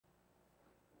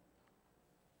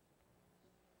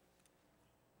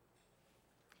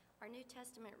Our New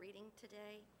Testament reading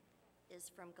today is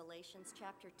from Galatians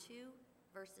chapter 2,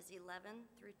 verses 11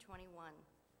 through 21.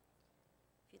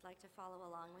 If you'd like to follow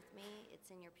along with me,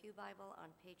 it's in your pew Bible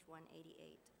on page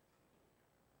 188.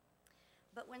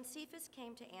 But when Cephas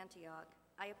came to Antioch,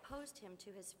 I opposed him to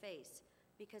his face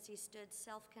because he stood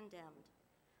self-condemned.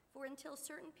 For until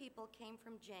certain people came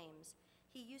from James,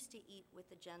 he used to eat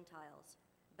with the Gentiles.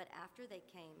 But after they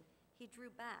came, he drew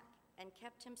back and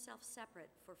kept himself separate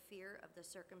for fear of the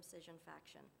circumcision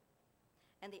faction.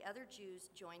 And the other Jews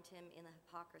joined him in the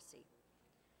hypocrisy,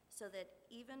 so that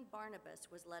even Barnabas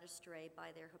was led astray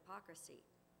by their hypocrisy.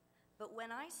 But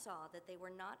when I saw that they were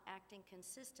not acting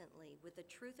consistently with the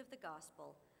truth of the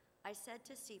gospel, I said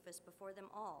to Cephas before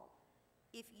them all,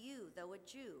 "If you, though a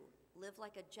Jew, live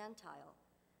like a Gentile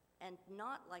and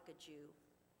not like a Jew,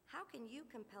 how can you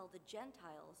compel the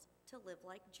Gentiles to live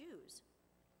like Jews?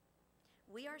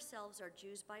 We ourselves are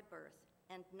Jews by birth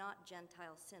and not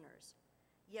Gentile sinners.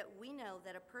 Yet we know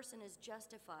that a person is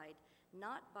justified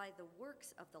not by the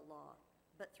works of the law,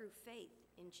 but through faith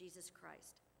in Jesus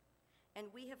Christ.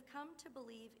 And we have come to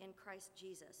believe in Christ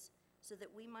Jesus so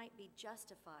that we might be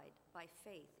justified by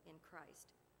faith in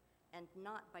Christ, and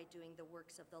not by doing the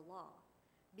works of the law,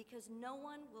 because no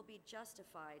one will be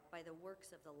justified by the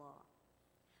works of the law.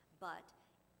 But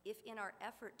if in our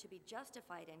effort to be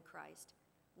justified in Christ,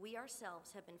 we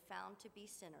ourselves have been found to be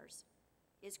sinners,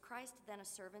 is Christ then a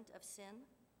servant of sin?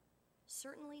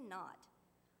 Certainly not.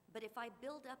 But if I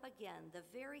build up again the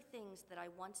very things that I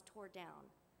once tore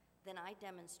down, then I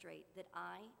demonstrate that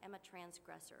I am a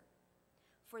transgressor.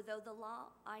 For through the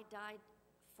law I died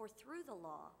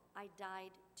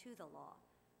to the law,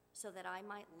 so that I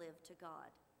might live to God.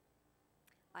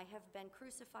 I have been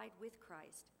crucified with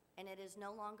Christ, and it is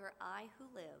no longer I who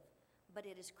live, but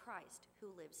it is Christ who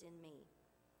lives in me.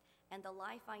 And the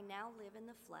life I now live in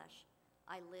the flesh,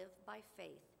 I live by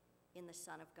faith in the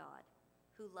Son of God,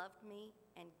 who loved me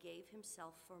and gave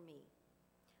himself for me.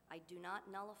 I do not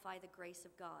nullify the grace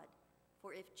of God,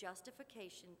 for if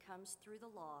justification comes through the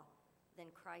law,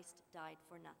 then Christ died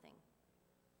for nothing."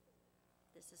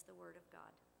 This is the word of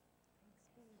God. Thanks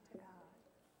be to God.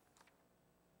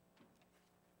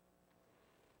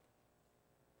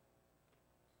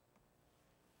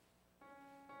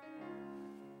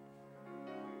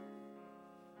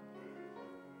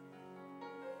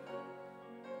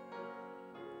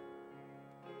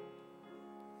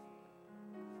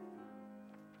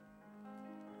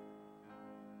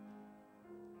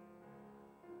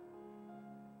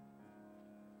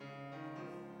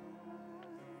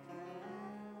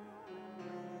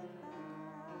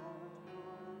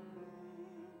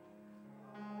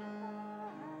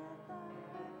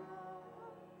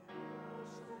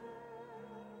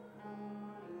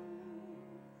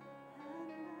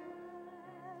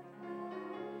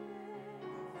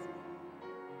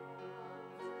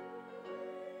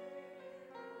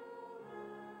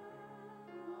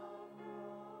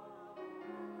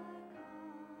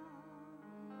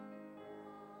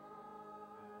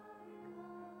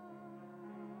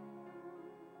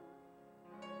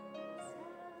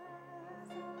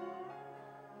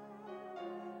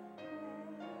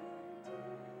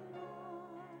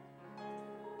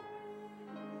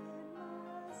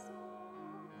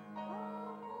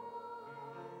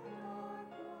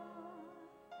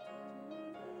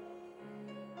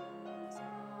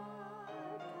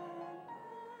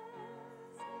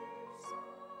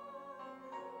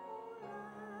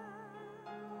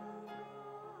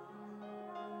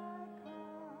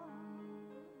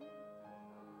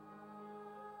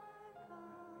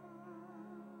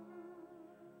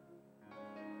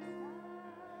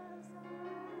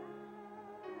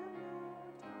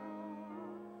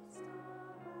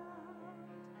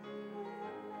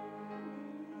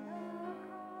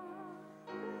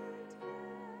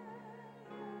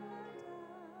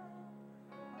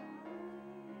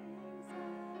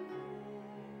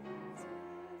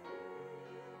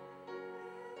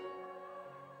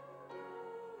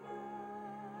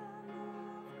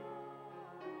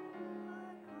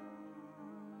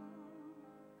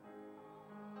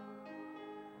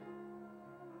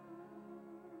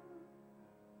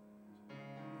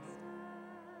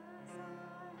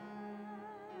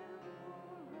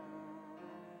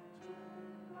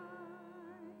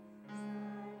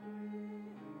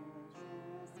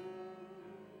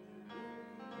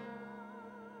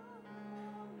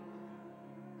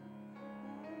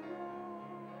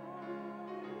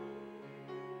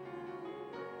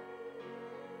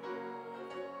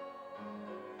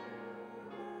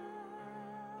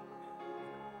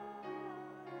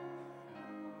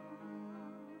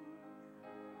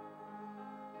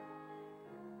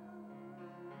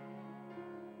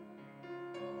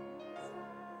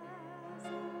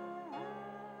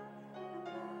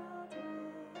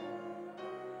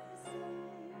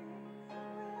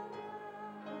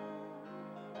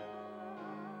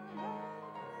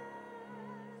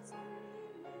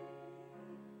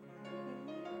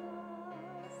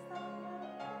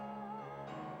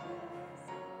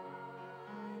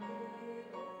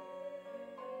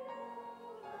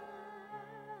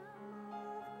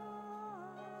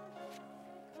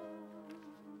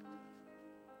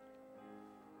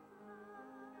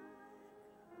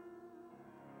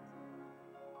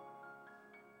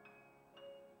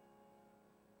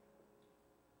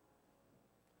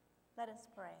 Let us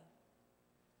pray.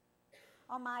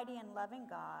 Almighty and loving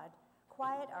God,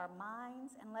 quiet our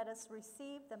minds and let us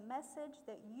receive the message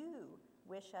that you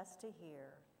wish us to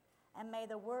hear. And may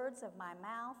the words of my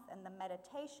mouth and the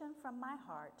meditation from my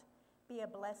heart be a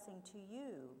blessing to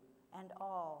you and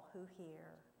all who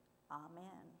hear.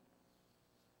 Amen.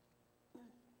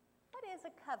 What is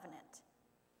a covenant?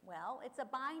 Well, it's a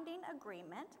binding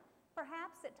agreement,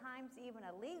 perhaps at times even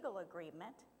a legal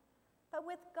agreement. But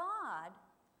with God,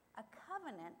 a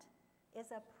covenant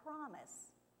is a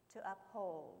promise to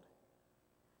uphold.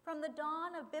 From the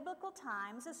dawn of biblical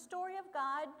times, the story of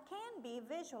God can be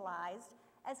visualized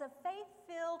as a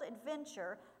faith-filled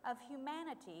adventure of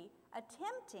humanity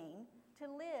attempting to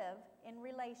live in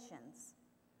relations.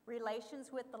 Relations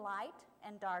with the light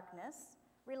and darkness,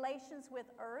 relations with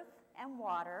earth and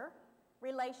water,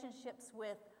 relationships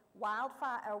with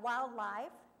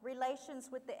wildlife, relations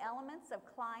with the elements of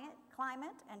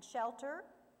climate and shelter,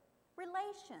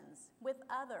 relations with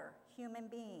other human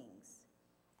beings,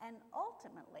 and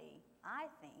ultimately, I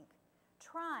think,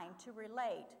 trying to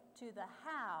relate to the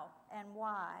how and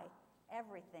why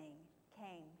everything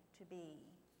came to be.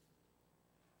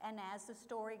 And as the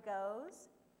story goes,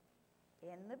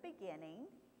 in the beginning,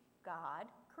 God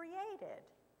created.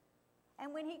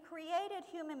 And when he created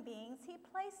human beings, he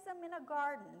placed them in a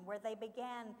garden where they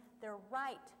began their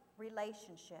right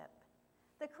relationship.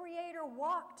 The Creator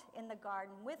walked in the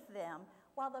garden with them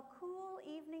while the cool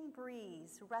evening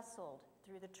breeze rustled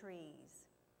through the trees.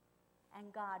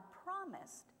 And God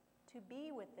promised to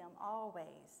be with them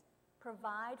always,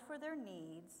 provide for their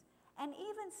needs, and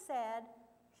even said,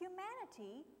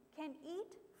 humanity can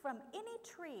eat from any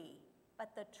tree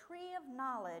but the tree of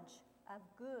knowledge of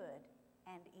good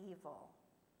and evil.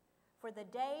 For the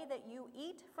day that you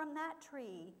eat from that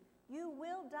tree, you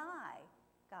will die,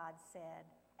 God said,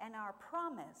 and our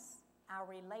promise, our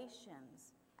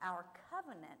relations, our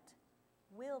covenant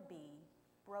will be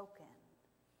broken.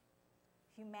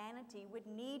 Humanity would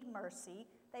need mercy,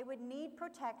 they would need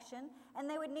protection, and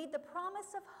they would need the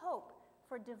promise of hope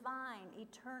for divine,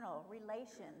 eternal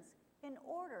relations in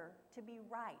order to be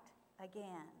right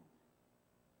again.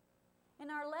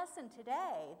 In our lesson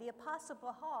today, the Apostle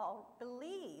Paul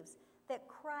believes that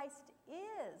Christ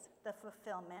is the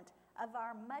fulfillment of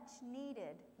our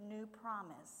much-needed new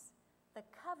promise, the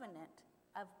covenant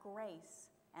of grace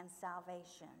and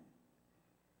salvation.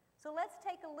 So let's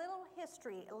take a little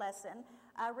history lesson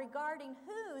regarding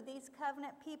who these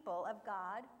covenant people of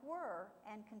God were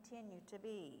and continue to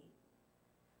be.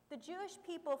 The Jewish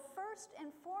people first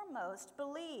and foremost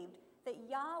believed that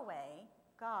Yahweh,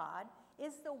 God,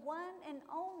 is the one and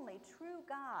only true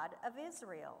God of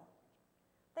Israel.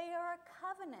 They are a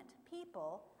covenant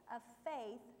people of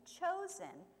faith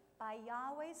chosen by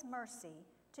Yahweh's mercy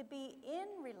to be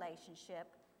in relationship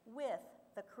with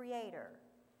the Creator,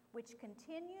 which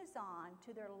continues on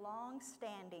to their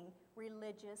long-standing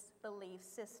religious belief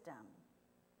system.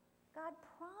 God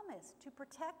promised to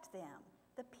protect them,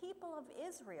 the people of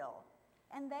Israel,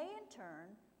 and they in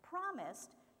turn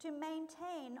promised to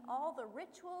maintain all the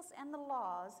rituals and the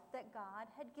laws that God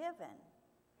had given.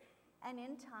 And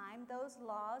in time, those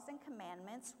laws and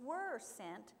commandments were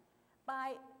sent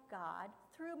by God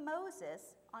through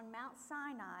Moses on Mount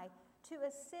Sinai to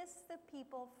assist the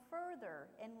people further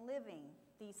in living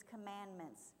these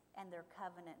commandments and their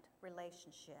covenant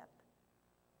relationship.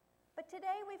 But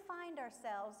today we find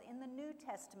ourselves in the New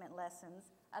Testament lessons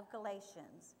of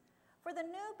Galatians. For the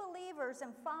new believers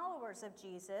and followers of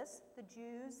Jesus, the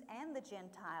Jews and the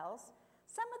Gentiles,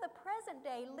 some of the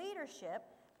present-day leadership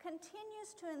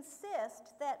continues to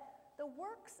insist that the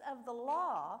works of the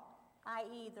law,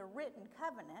 i.e. the written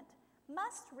covenant,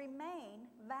 must remain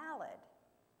valid.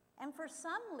 And for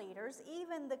some leaders,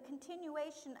 even the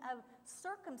continuation of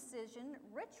circumcision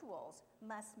rituals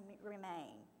must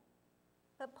remain.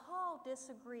 But Paul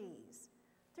disagrees.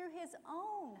 Through his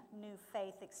own new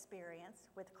faith experience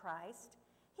with Christ,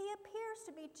 he appears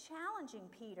to be challenging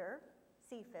Peter,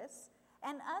 Cephas,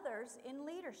 and others in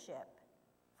leadership.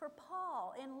 For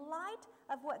Paul, in light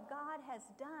of what God has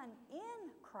done in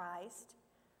Christ,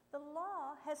 the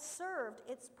law has served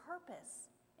its purpose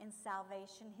in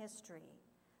salvation history.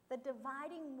 The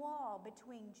dividing wall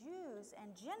between Jews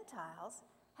and Gentiles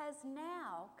has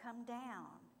now come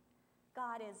down.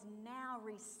 God is now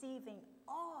receiving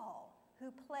all who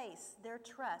place their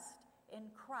trust in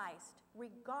Christ,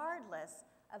 regardless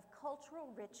of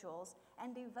cultural rituals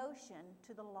and devotion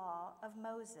to the law of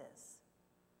Moses.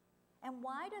 And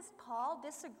why does Paul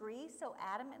disagree so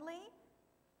adamantly?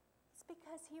 It's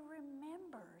because he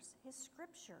remembers his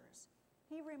scriptures.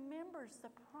 He remembers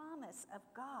the promise of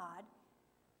God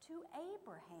to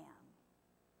Abraham.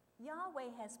 Yahweh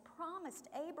has promised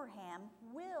Abraham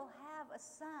will have a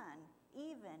son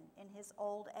even in his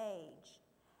old age.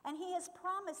 And he has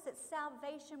promised that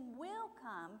salvation will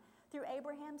come through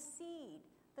Abraham's seed,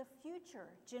 the future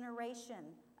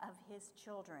generation of his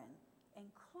children,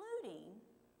 including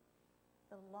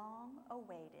the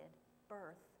long-awaited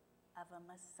birth of a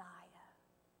Messiah.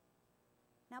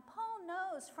 Now, Paul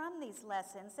knows from these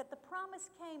lessons that the promise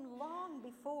came long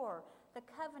before the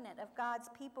covenant of God's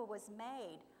people was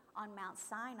made on Mount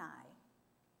Sinai.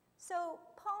 So,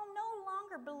 Paul no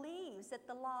longer believes that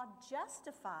the law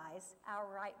justifies our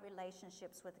right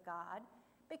relationships with God,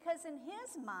 because in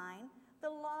his mind, the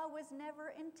law was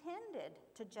never intended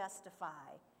to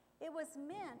justify. It was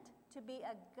meant to be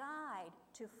a guide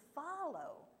to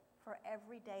follow for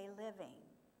everyday living.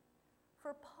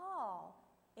 For Paul,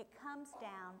 it comes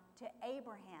down to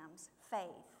Abraham's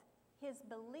faith, his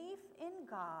belief in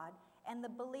God, and the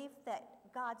belief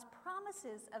that God's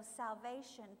promises of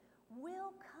salvation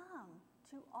will come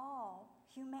to all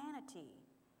humanity,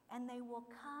 and they will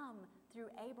come through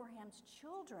Abraham's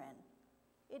children.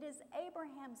 It is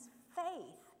Abraham's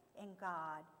faith in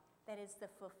God that is the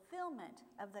fulfillment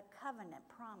of the covenant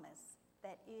promise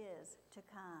that is to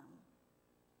come.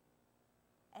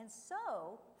 And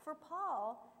so, for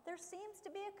Paul, there seems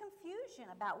to be a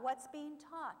confusion about what's being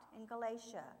taught in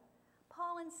Galatia.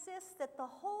 Paul insists that the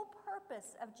whole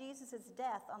purpose of Jesus'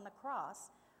 death on the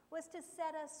cross was to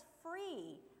set us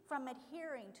free from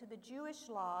adhering to the Jewish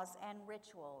laws and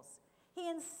rituals. He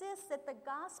insists that the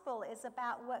gospel is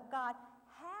about what God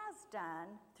has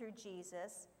done through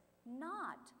Jesus,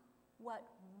 not what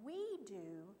we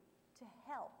do to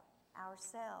help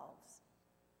ourselves.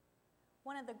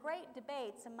 One of the great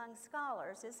debates among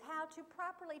scholars is how to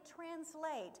properly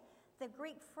translate the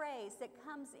Greek phrase that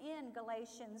comes in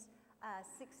Galatians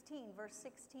 16, verse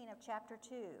 16 of chapter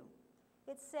 2.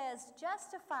 It says,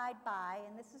 justified by,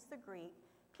 and this is the Greek,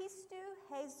 pistou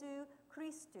Jesu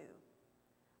Christou.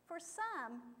 For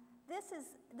some,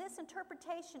 this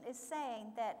interpretation is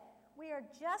saying that we are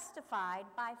justified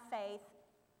by faith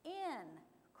in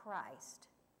Christ,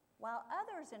 while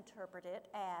others interpret it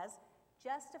as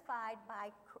justified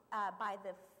by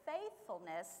the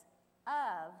faithfulness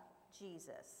of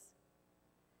Jesus.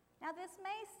 Now, this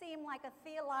may seem like a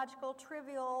theological,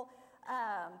 trivial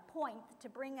point to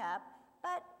bring up,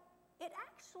 but it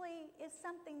actually is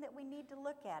something that we need to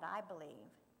look at, I believe.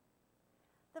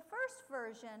 The first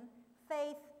version,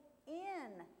 faith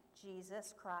in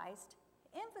Jesus Christ,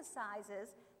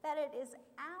 emphasizes that it is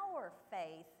our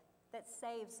faith that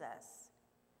saves us.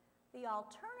 The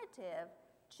alternative,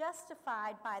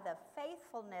 justified by the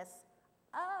faithfulness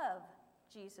of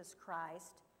Jesus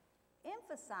Christ,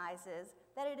 emphasizes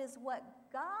that it is what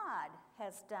God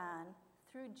has done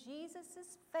through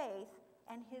Jesus' faith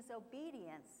and his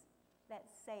obedience that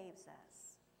saves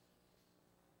us.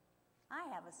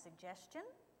 I have a suggestion.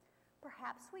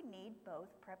 Perhaps we need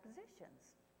both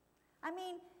prepositions. I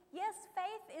mean, yes,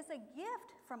 faith is a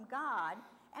gift from God,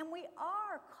 and we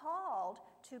are called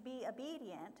to be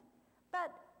obedient,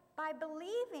 but by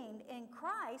believing in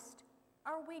Christ,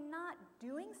 are we not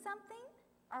doing something?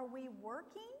 Are we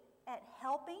working at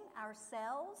helping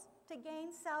ourselves to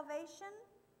gain salvation?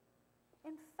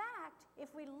 In fact,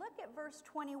 if we look at verse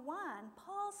 21,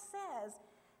 Paul says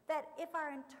that if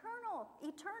our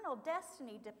eternal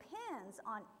destiny depends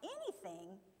on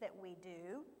anything that we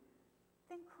do,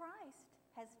 then Christ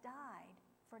has died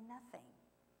for nothing.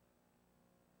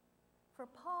 For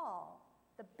Paul,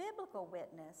 the biblical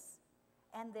witness,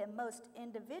 and for most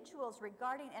individuals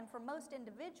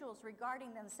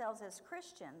regarding themselves as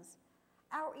Christians,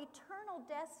 our eternal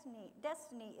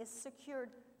destiny is secured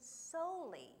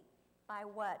solely by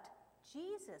what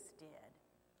Jesus did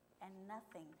and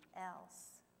nothing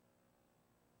else.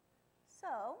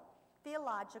 So,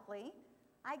 theologically,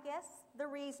 I guess the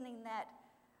reasoning that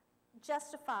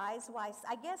justifies why,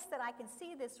 I guess that I can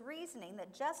see this reasoning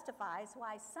that justifies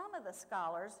why some of the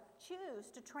scholars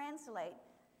choose to translate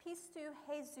pistou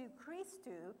Jesu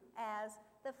Christou as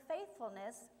the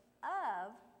faithfulness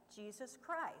of Jesus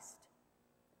Christ.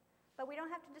 But we don't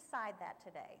have to decide that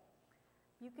today.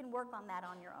 You can work on that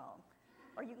on your own,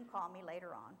 or you can call me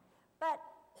later on. But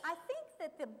I think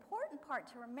that the important part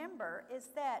to remember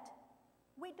is that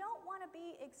we don't want to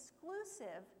be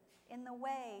exclusive in the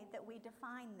way that we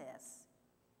define this.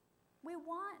 We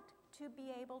want to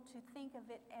be able to think of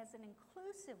it as an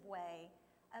inclusive way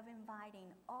of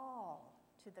inviting all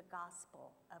to the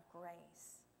gospel of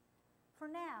grace. For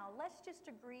now, let's just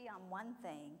agree on one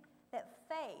thing, that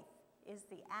faith is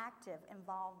the active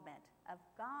involvement of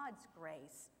God's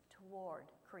grace toward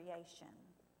creation.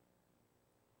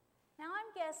 Now,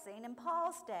 I'm guessing in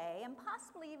Paul's day, and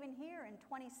possibly even here in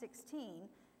 2016,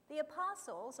 the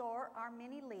apostles, or our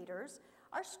many leaders,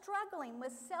 are struggling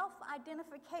with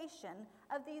self-identification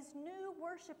of these new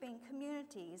worshiping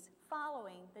communities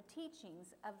following the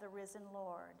teachings of the risen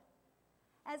Lord.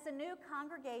 As the new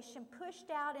congregation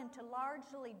pushed out into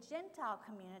largely Gentile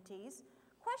communities,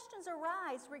 questions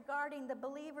arise regarding the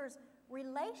believers'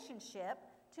 relationship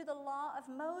to the law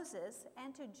of Moses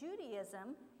and to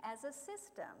Judaism as a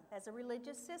system, as a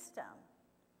religious system.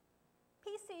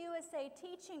 PCUSA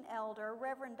teaching elder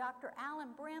Reverend Dr.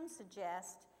 Alan Brim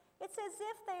suggests it's as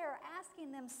if they are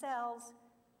asking themselves,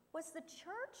 was the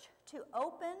church to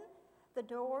open the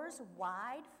doors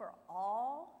wide for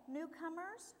all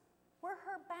newcomers? Were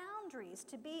her boundaries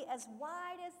to be as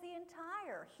wide as the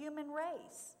entire human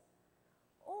race?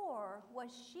 Or was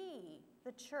she,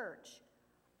 the church,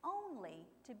 only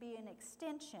to be an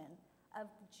extension of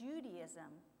Judaism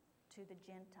to the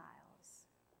Gentiles?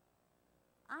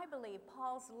 I believe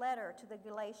Paul's letter to the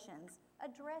Galatians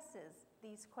addresses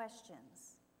these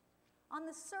questions. On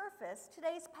the surface,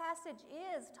 today's passage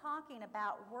is talking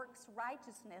about works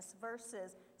righteousness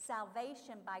versus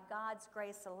salvation by God's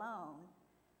grace alone.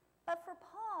 But for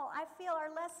Paul, I feel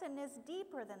our lesson is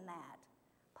deeper than that.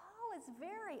 Paul is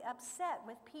very upset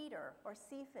with Peter, or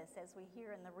Cephas as we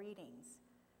hear in the readings.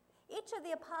 Each of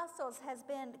the apostles has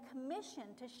been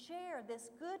commissioned to share this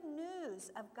good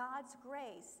news of God's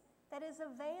grace that is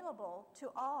available to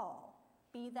all,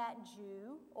 be that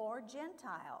Jew or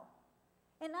Gentile.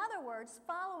 In other words,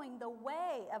 following the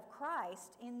way of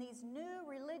Christ in these new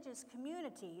religious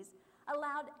communities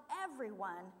allowed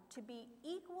everyone to be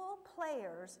equal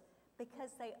players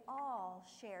because they all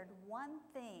shared one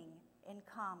thing in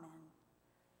common: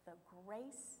 the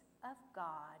grace of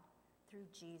God through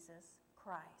Jesus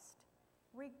Christ,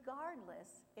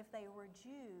 regardless if they were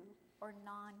Jew or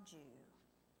non-Jew.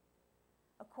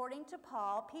 According to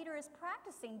Paul, Peter is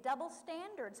practicing double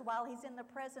standards while he's in the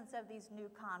presence of these new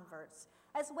converts,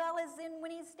 as well as when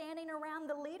he's standing around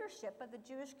the leadership of the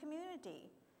Jewish community.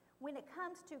 When it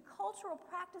comes to cultural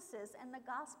practices and the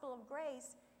gospel of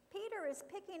grace, Peter is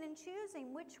picking and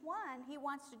choosing which one he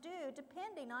wants to do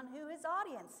depending on who his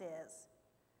audience is.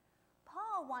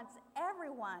 Paul wants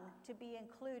everyone to be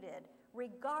included,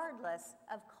 regardless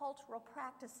of cultural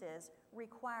practices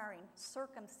requiring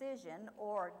circumcision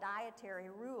or dietary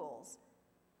rules.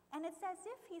 And it's as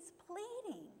if he's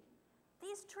pleading.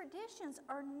 These traditions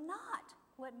are not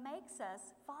what makes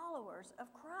us followers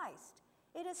of Christ.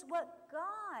 It is what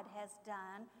God has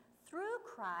done through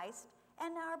Christ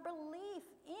and our belief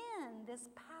in this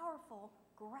powerful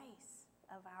grace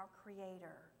of our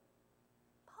Creator.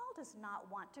 Paul does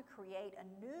not want to create a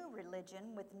new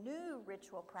religion with new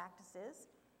ritual practices.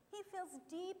 He feels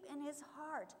deep in his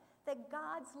heart that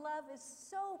God's love is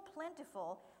so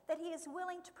plentiful that he is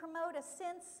willing to promote a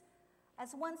sense,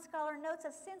 as one scholar notes,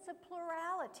 a sense of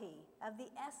plurality of the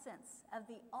essence of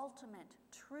the ultimate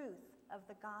truth of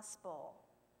the gospel.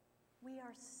 We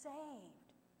are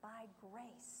saved by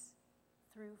grace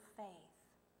through faith.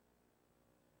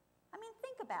 I mean,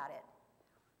 think about it.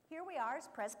 Here we are as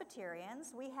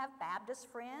Presbyterians. We have Baptist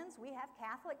friends, we have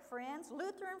Catholic friends,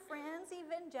 Lutheran friends,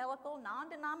 evangelical,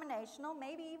 non-denominational,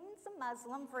 maybe even some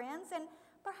Muslim friends, and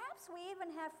perhaps we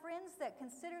even have friends that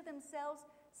consider themselves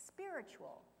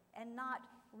spiritual and not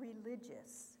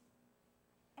religious.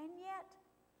 And yet,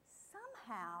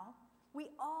 somehow,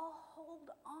 we all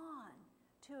hold on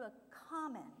to a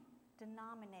common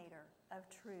denominator of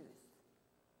truth.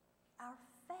 Our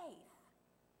faith,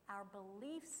 our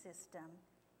belief system,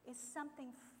 is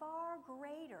something far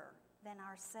greater than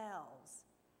ourselves.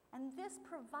 And this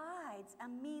provides a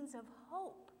means of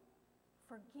hope,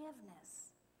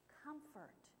 forgiveness,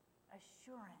 comfort,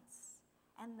 assurance,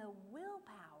 and the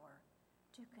willpower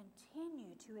to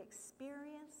continue to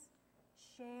experience,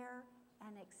 share,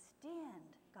 and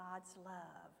extend God's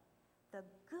love, the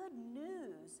good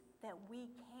news that we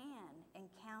can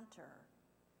encounter,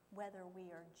 whether we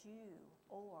are Jew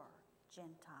or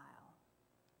Gentile.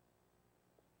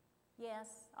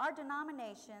 Yes, our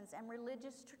denominations and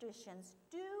religious traditions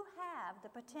do have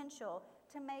the potential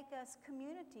to make us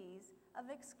communities of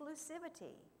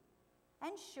exclusivity.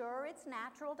 And sure, it's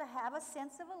natural to have a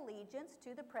sense of allegiance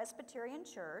to the Presbyterian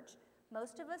Church.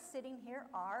 Most of us sitting here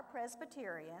are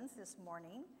Presbyterians this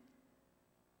morning.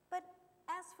 But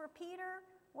as for Peter,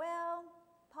 well,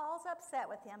 Paul's upset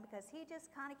with him because he just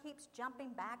kind of keeps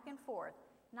jumping back and forth,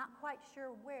 not quite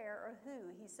sure where or who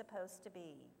he's supposed to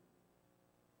be.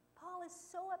 Paul is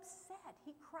so upset,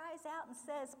 he cries out and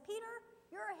says, "Peter,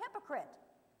 you're a hypocrite.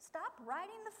 Stop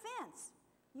riding the fence.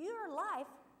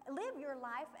 Live your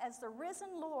life as the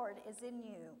risen Lord is in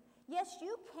you. Yes,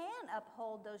 you can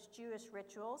uphold those Jewish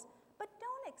rituals, but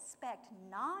don't expect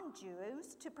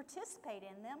non-Jews to participate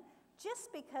in them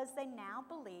just because they now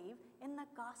believe in the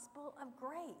gospel of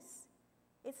grace.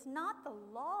 It's not the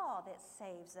law that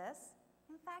saves us.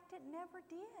 In fact, it never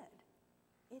did.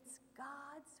 It's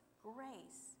God's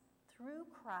grace through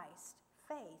Christ,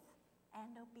 faith,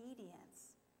 and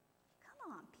obedience.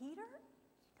 Come on, Peter,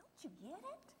 don't you get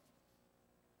it?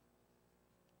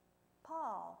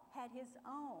 Paul had his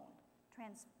own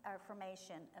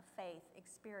transformation of faith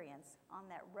experience on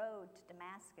that road to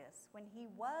Damascus when he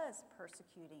was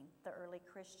persecuting the early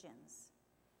Christians.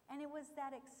 And it was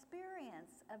that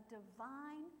experience of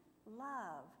divine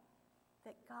love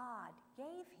that God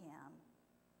gave him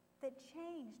that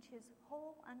changed his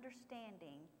whole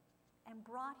understanding and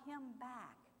brought him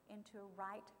back into a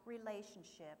right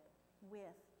relationship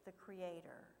with the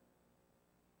Creator.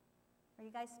 Are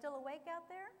you guys still awake out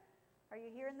there? Are you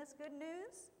hearing this good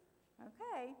news?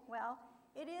 Okay, well,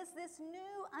 it is this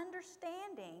new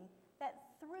understanding that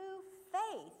through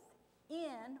faith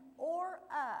in or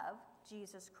of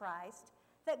Jesus Christ,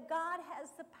 that God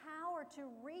has the power to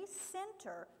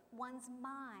recenter one's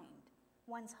mind,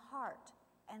 one's heart,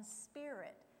 and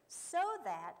spirit, so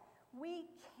that we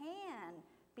can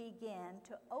begin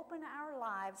to open our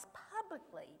lives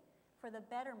publicly for the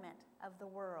betterment of the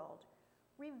world,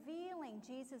 revealing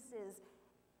Jesus'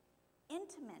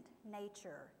 intimate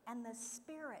nature and the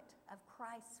spirit of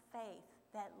Christ's faith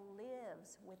that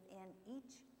lives within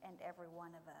each and every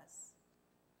one of us.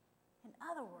 In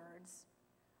other words,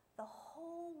 the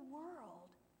whole world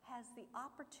has the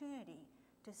opportunity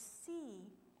to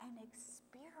see and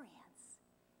experience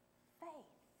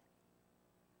faith,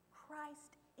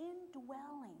 Christ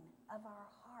indwelling of our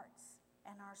hearts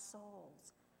and our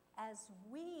souls as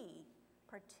we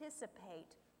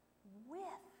participate with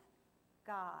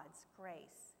God's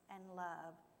grace and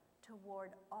love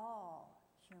toward all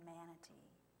humanity.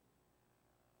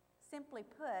 Simply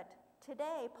put,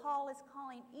 today Paul is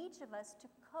calling each of us to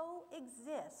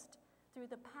coexist through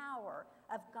the power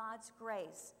of God's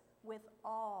grace with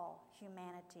all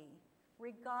humanity,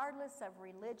 regardless of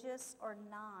religious or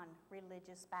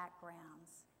non-religious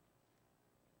backgrounds.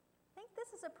 Think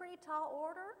this is a pretty tall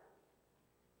order?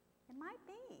 It might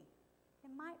be.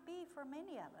 It might be for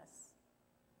many of us.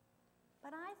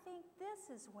 But I think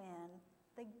this is when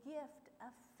the gift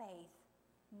of faith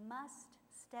must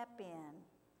step in,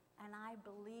 and I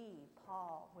believe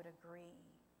Paul would agree.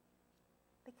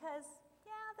 Because,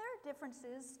 yeah, there are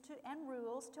differences and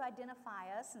rules to identify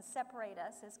us and separate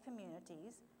us as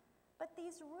communities, but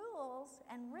these rules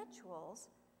and rituals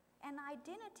and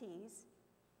identities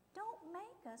don't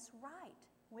make us right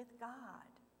with God.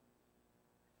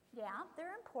 Yeah,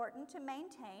 they're important to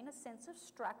maintain a sense of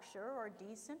structure or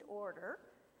decent order,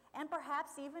 and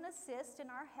perhaps even assist in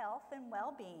our health and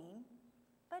well-being.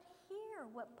 But hear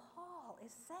what Paul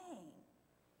is saying.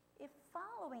 If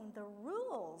following the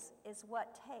rules is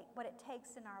what it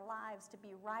takes in our lives to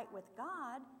be right with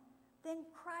God, then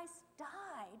Christ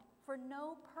died for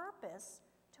no purpose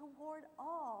toward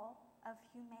all of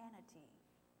humanity.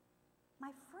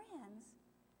 My friends,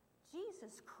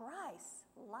 Jesus Christ's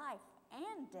life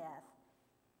and death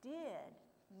did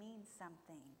mean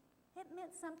something. It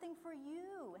meant something for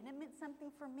you, and it meant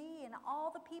something for me and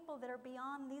all the people that are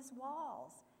beyond these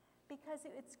walls, because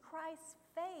it's Christ's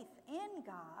faith in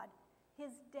God,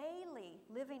 his daily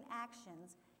living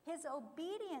actions, his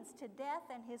obedience to death,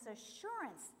 and his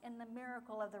assurance in the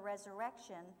miracle of the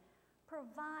resurrection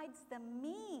provides the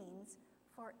means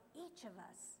for each of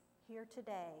us here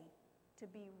today to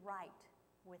be right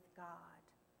with God.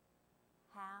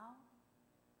 How?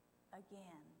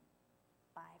 Again,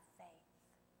 by faith.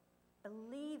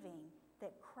 Believing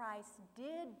that Christ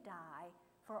did die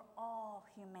for all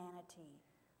humanity,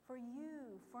 for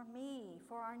you, for me,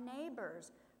 for our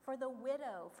neighbors, for the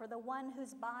widow, for the one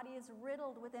whose body is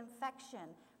riddled with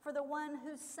infection, for the one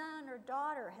whose son or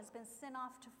daughter has been sent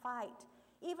off to fight,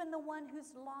 even the one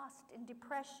who's lost in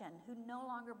depression, who no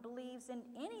longer believes in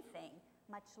anything,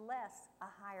 much less a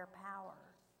higher power.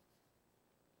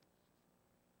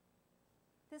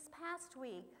 This past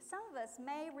week, some of us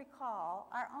may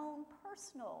recall our own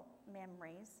personal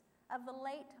memories of the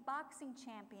late boxing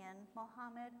champion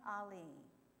Muhammad Ali.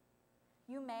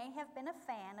 You may have been a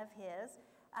fan of his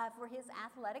for his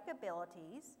athletic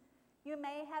abilities. You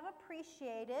may have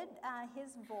appreciated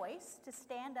his voice to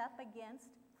stand up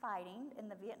against fighting in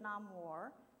the Vietnam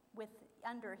War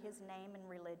under his name and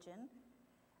religion.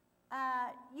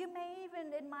 You may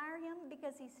even admire him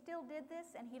because he still did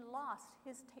this, and he lost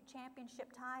his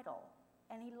championship title,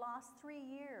 and he lost 3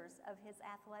 years of his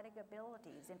athletic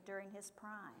abilities during his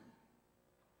prime.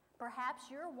 Perhaps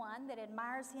you're one that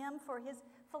admires him for his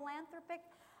philanthropic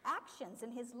actions in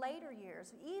his later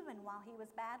years, even while he was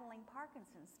battling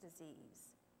Parkinson's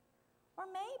disease. Or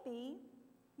maybe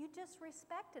you just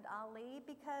respected Ali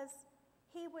because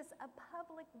he was a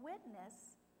public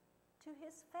witness to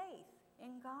his faith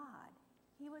in God.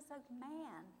 He was a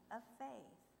man of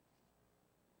faith.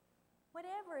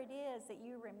 Whatever it is that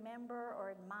you remember or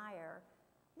admire,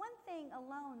 one thing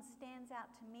alone stands out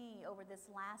to me over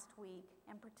this last week,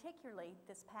 and particularly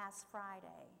this past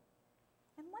Friday.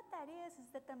 And what that is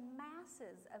that the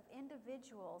masses of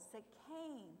individuals that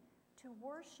came to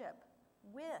worship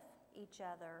with each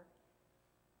other,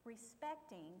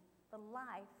 respecting the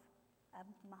life of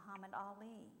Muhammad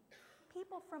Ali.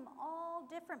 People from all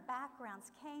different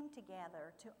backgrounds came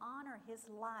together to honor his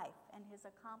life and his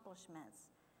accomplishments.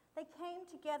 They came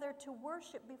together to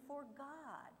worship before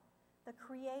God, the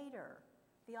Creator,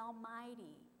 the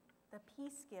Almighty, the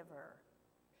Peacegiver,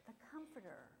 the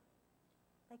Comforter.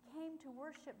 They came to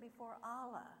worship before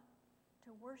Allah,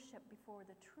 to worship before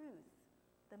the truth,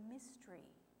 the mystery,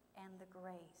 and the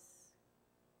grace.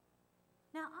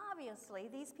 Now, obviously,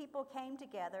 these people came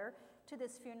together to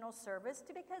this funeral service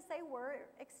because they were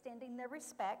extending their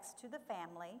respects to the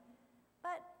family,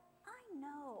 but I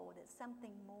know that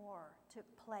something more took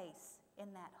place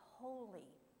in that holy,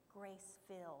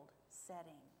 grace-filled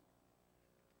setting.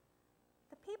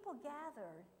 The people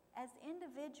gathered as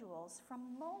individuals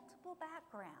from multiple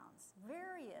backgrounds,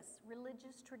 various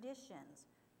religious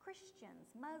traditions,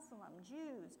 Christians, Muslim,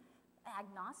 Jews,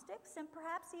 agnostics, and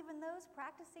perhaps even those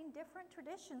practicing different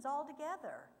traditions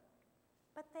altogether.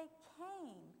 But they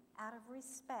came out of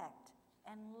respect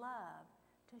and love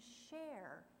to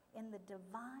share in the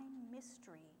divine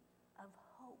mystery of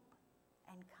hope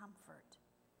and comfort,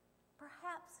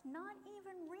 perhaps not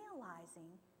even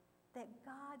realizing that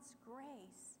God's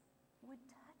grace would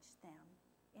touch them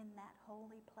in that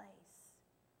holy place.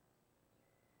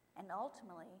 And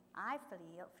ultimately, I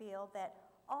feel that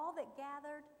all that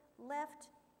gathered left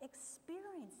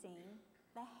experiencing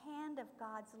the hand of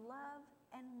God's love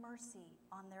and mercy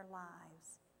on their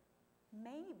lives,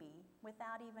 maybe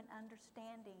without even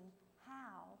understanding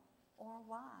how or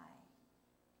why.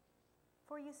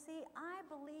 For you see, I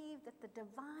believe that the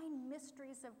divine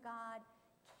mysteries of God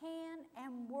can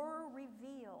and were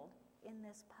revealed in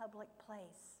this public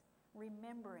place,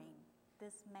 remembering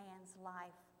this man's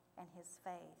life and his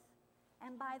faith.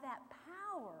 And by that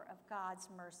power of God's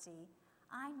mercy,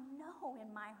 I know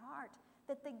in my heart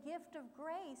that the gift of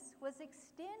grace was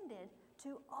extended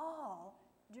to all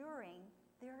during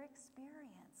their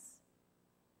experience.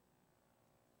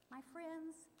 My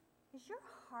friends, is your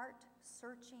heart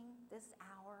searching this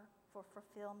hour for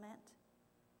fulfillment?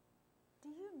 Do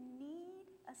you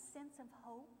need a sense of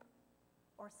hope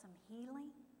or some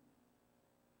healing?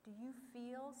 Do you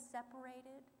feel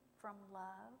separated from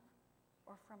love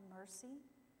or from mercy?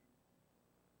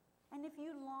 And if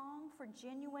you long for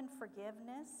genuine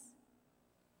forgiveness,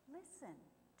 listen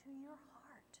to your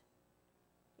heart.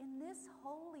 In this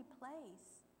holy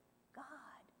place,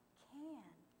 God can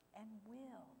and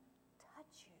will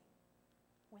touch you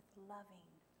with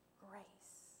loving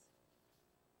grace.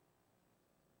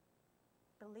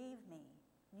 Believe me,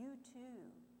 you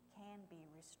too can be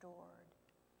restored.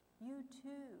 You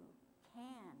too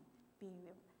can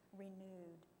be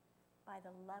renewed by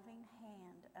the loving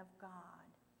hand of God,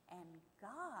 and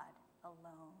God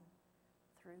alone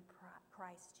through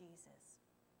Christ Jesus,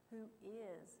 who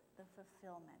is the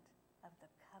fulfillment of the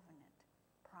covenant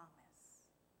promise.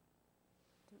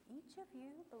 Do each of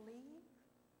you believe?